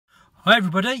Hi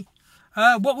everybody.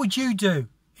 What would you do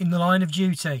in the line of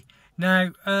duty?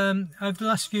 Now, over the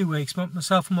last few weeks,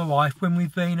 myself and my wife, when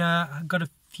we've been got a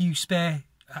few spare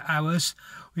hours,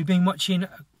 we've been watching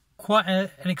quite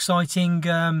an exciting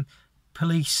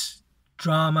police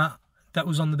drama that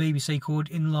was on the BBC called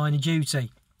In the Line of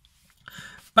Duty.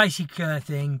 Basic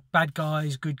thing: bad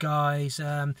guys, good guys.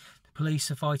 The police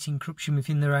are fighting corruption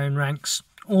within their own ranks.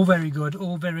 All very good,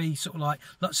 all very sort of like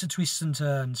lots of twists and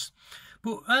turns.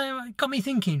 But it got me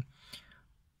thinking,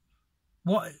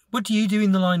 what do you do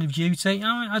in the line of duty?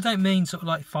 I don't mean sort of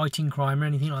like fighting crime or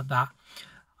anything like that.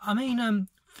 I mean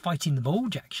fighting the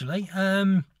bulge, actually.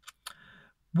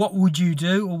 What would you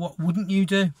do or what wouldn't you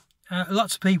do?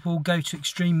 Lots of people go to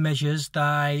extreme measures.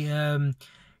 They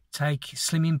take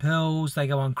slimming pills, they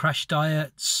go on crash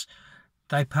diets,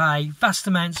 they pay vast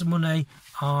amounts of money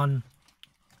on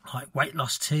like weight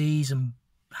loss teas and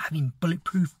having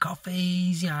bulletproof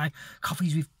coffees, you know,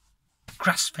 coffees with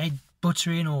grass-fed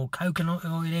butter in or coconut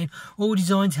oil in, all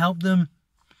designed to help them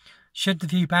shed the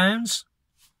few pounds.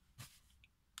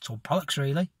 It's all bollocks,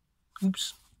 really.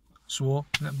 Oops, swore.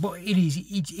 But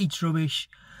it's rubbish.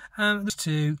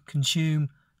 To consume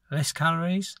less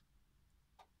calories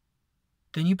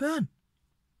than you burn.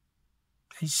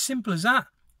 It's simple as that.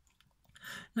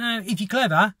 Now, if you're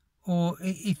clever, or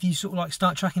if you sort of like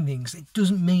start tracking things, it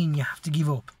doesn't mean you have to give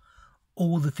up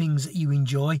all the things that you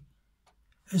enjoy.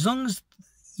 As long as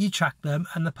you track them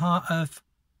and they're part of,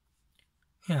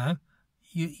 you know,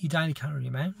 your daily calorie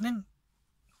amount, then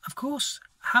of course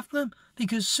have them.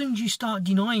 Because as soon as you start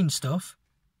denying stuff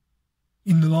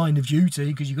in the line of duty,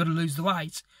 because you've got to lose the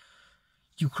weight,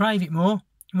 you'll crave it more.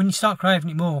 And when you start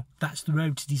craving it more, that's the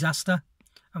road to disaster.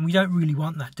 And we don't really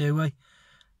want that, do we?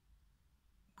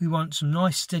 We want some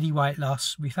nice steady weight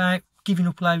loss without giving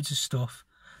up loads of stuff.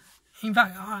 In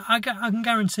fact, I can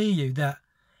guarantee you that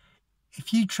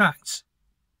if you tracked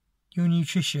your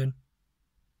nutrition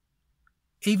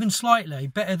even slightly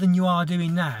better than you are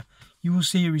doing now, you will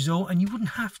see a result, and you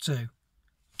wouldn't have to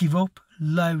give up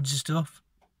loads of stuff,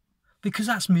 because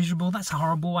that's miserable. That's a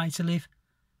horrible way to live.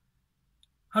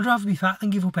 I'd rather be fat than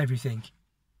give up everything.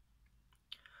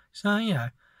 So, you know,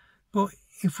 but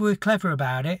if we're clever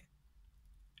about it,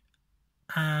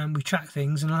 and we track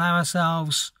things and allow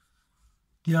ourselves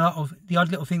the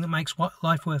odd little thing that makes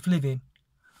life worth living,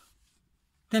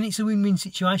 then it's a win-win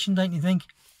situation, don't you think?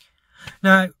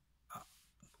 Now,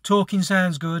 talking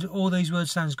sounds good, all these words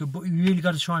sounds good, but you really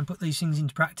got to try and put these things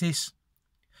into practice.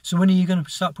 So when are you going to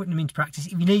start putting them into practice?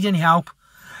 If you need any help,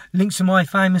 links to my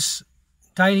famous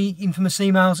daily infamous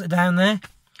emails are down there.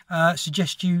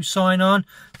 Suggest you sign on.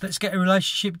 Let's get a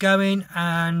relationship going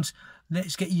and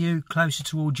let's get you closer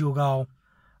towards your goal.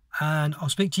 And I'll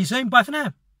speak to you soon. Bye for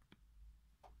now.